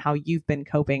that and how you've been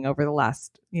coping over the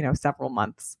last, several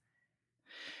months.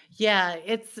 Yeah,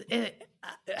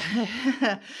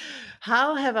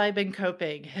 how have I been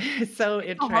coping? It's so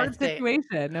It's a hard interesting.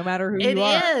 situation, no matter who It you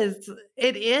are. is.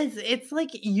 It is. It's like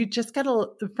you just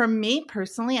gotta, for me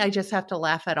personally, I just have to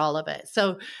laugh at all of it.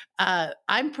 So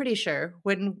I'm pretty sure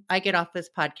when I get off this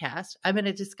podcast, I'm going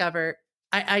to discover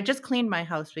I just cleaned my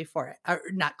house before it, or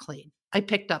not clean. I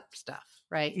picked up stuff,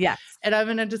 right? Yes. And I'm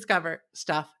going to discover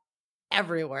stuff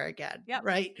everywhere again. Yep.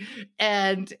 Right.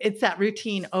 And it's that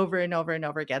routine over and over and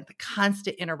over again, the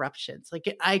constant interruptions.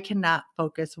 Like I cannot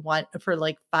focus for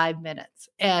like 5 minutes.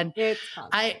 And It's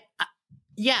constant.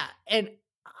 yeah. And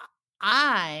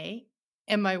I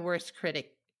am my worst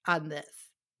critic on this.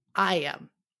 I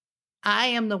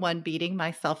am the one beating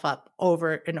myself up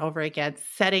over and over again,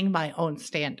 setting my own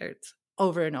standards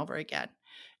over and over again.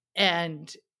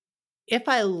 And if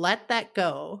I let that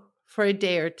go for a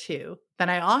day or two, then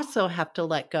I also have to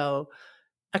let go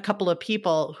a couple of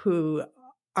people who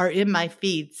are in my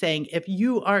feed saying, if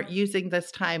you aren't using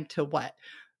this time to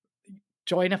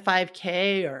join a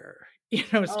 5K or,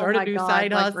 start a new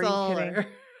side hustle or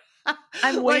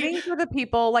I'm waiting for the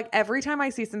people, like every time I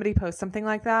see somebody post something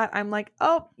like that, I'm like,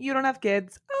 oh, you don't have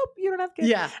kids. Oh, you don't have kids.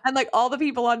 Yeah. And like all the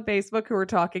people on Facebook who are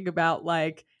talking about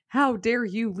like, how dare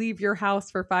you leave your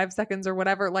house for 5 seconds or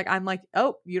whatever. Like, I'm like,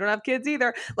 oh, you don't have kids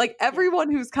either. Like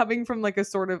everyone who's coming from like a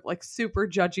sort of like super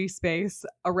judgy space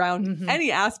around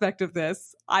any aspect of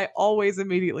this, I always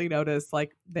immediately notice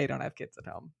like they don't have kids at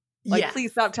home. Like, Yes.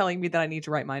 please stop telling me that I need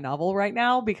to write my novel right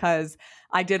now because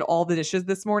I did all the dishes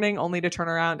this morning only to turn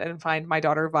around and find my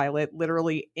daughter Violet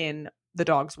literally in the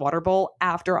dog's water bowl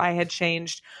after I had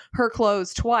changed her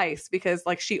clothes twice because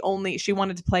like she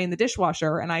wanted to play in the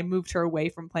dishwasher and I moved her away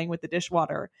from playing with the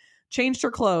dishwater. Changed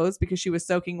her clothes because she was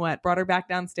soaking wet, brought her back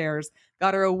downstairs,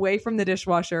 got her away from the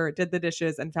dishwasher, did the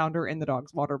dishes, and found her in the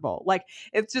dog's water bowl. Like,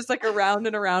 it's just like around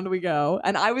and around we go.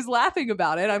 And I was laughing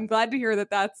about it. I'm glad to hear that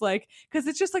that's like, because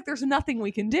it's just like there's nothing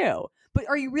we can do. But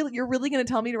you're really going to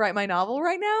tell me to write my novel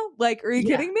right now? Like, are you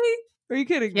kidding me? Are you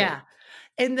kidding me? Yeah.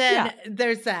 And then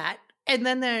there's that. And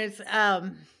then there's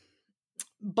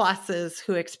bosses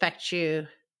who expect you,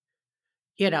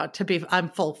 to be on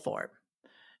full form.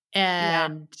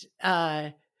 And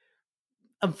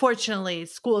unfortunately,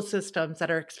 school systems that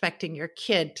are expecting your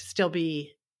kid to still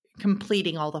be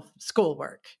completing all the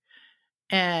schoolwork.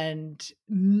 And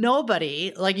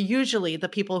nobody, like usually the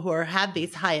people who have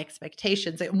these high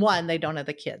expectations, one, they don't have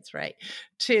the kids, right?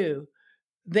 Two,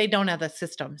 they don't have the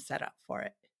system set up for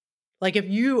it. Like if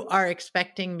you are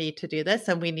expecting me to do this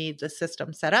and we need the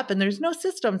system set up, and there's no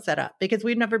system set up because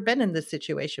we've never been in this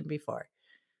situation before.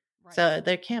 Right. So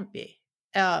there can't be.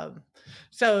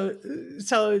 So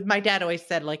my dad always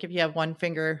said, like, if you have one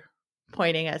finger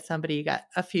pointing at somebody, you got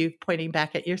a few pointing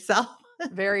back at yourself.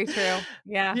 Very true.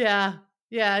 Yeah.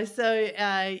 Yeah. So,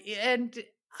 and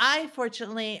I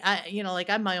fortunately, like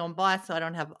I'm my own boss, so I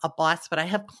don't have a boss, but I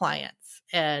have clients,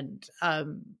 and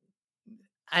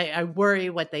I worry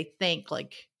what they think.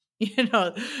 Like,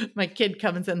 my kid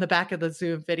comes in the back of the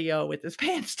Zoom video with his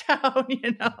pants down,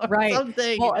 right.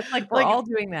 something. Well, it's like we're all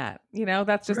doing that.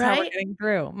 That's just how we're getting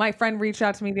through. My friend reached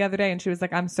out to me the other day and she was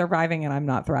like, I'm surviving and I'm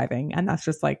not thriving. And that's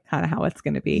just like kind of how it's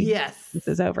going to be. Yes. This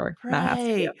is over. Right.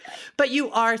 Okay. But you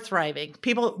are thriving.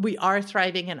 We are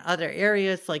thriving in other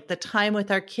areas, like the time with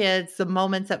our kids, the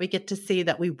moments that we get to see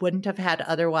that we wouldn't have had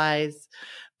otherwise.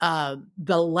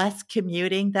 The less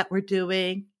commuting that we're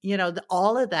doing,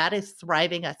 all of that is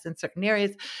thriving us in certain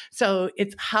areas. So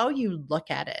it's how you look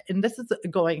at it. And this is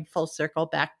going full circle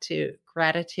back to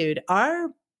gratitude. Our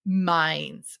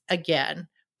minds, again,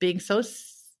 being so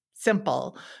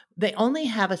simple, they only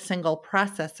have a single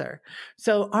processor.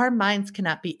 So our minds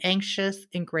cannot be anxious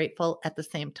and grateful at the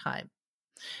same time.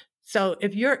 So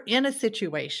if you're in a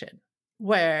situation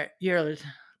where you're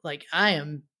like, I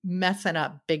am messing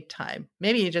up big time.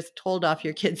 Maybe you just told off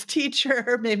your kid's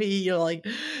teacher, maybe you like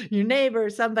your neighbor,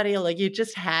 somebody, like you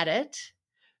just had it.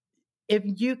 If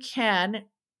you can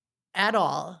at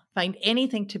all find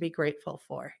anything to be grateful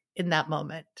for in that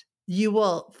moment, you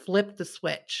will flip the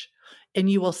switch and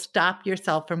you will stop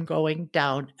yourself from going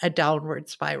down a downward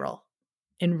spiral.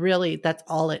 And really, that's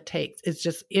all it takes, is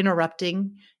just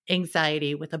interrupting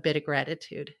anxiety with a bit of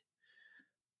gratitude.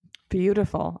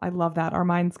 Beautiful. I love that. Our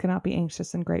minds cannot be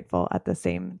anxious and grateful at the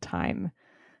same time.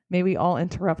 May we all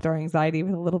interrupt our anxiety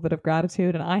with a little bit of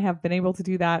gratitude. And I have been able to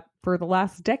do that for the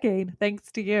last decade,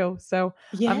 thanks to you. So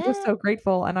I'm just so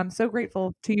grateful. And I'm so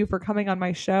grateful to you for coming on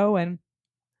my show and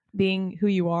being who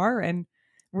you are and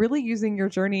really using your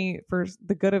journey for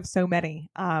the good of so many.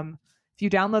 If you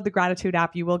download the gratitude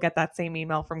app, you will get that same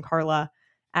email from Carla,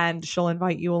 and she'll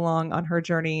invite you along on her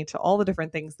journey to all the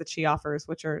different things that she offers,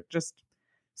 which are just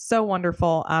so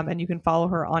wonderful. And you can follow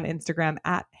her on Instagram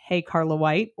at Hey Carla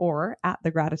White or at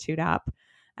the Gratitude app.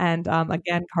 And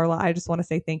again, Carla, I just want to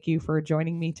say thank you for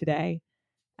joining me today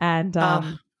and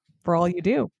for all you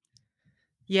do.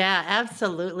 Yeah,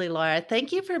 absolutely, Laura.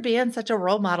 Thank you for being such a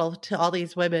role model to all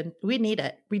these women. We need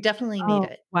it. We definitely need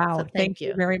it. Wow. So thank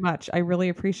you very much. I really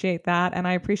appreciate that. And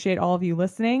I appreciate all of you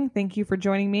listening. Thank you for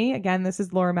joining me. Again, this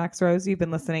is Laura Max Rose. You've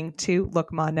been listening to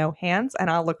Look Ma No Hands, and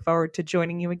I'll look forward to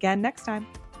joining you again next time.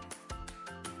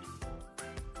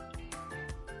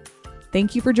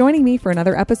 Thank you for joining me for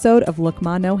another episode of Look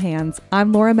Ma No Hands.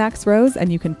 I'm Laura Max Rose, and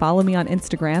you can follow me on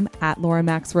Instagram at Laura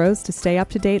Max Rose to stay up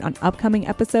to date on upcoming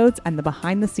episodes and the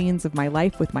behind the scenes of my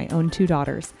life with my own 2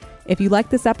 daughters. If you like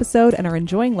this episode and are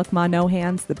enjoying Look Ma No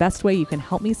Hands, the best way you can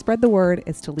help me spread the word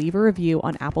is to leave a review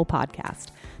on Apple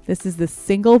Podcast. This is the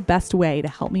single best way to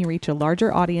help me reach a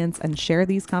larger audience and share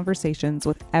these conversations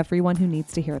with everyone who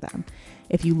needs to hear them.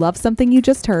 If you love something you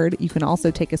just heard, you can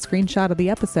also take a screenshot of the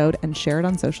episode and share it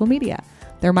on social media.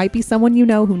 There might be someone you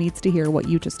know who needs to hear what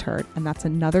you just heard, and that's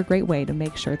another great way to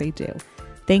make sure they do.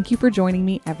 Thank you for joining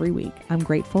me every week. I'm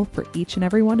grateful for each and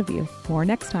every one of you. More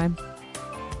next time.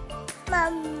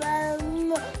 Mom.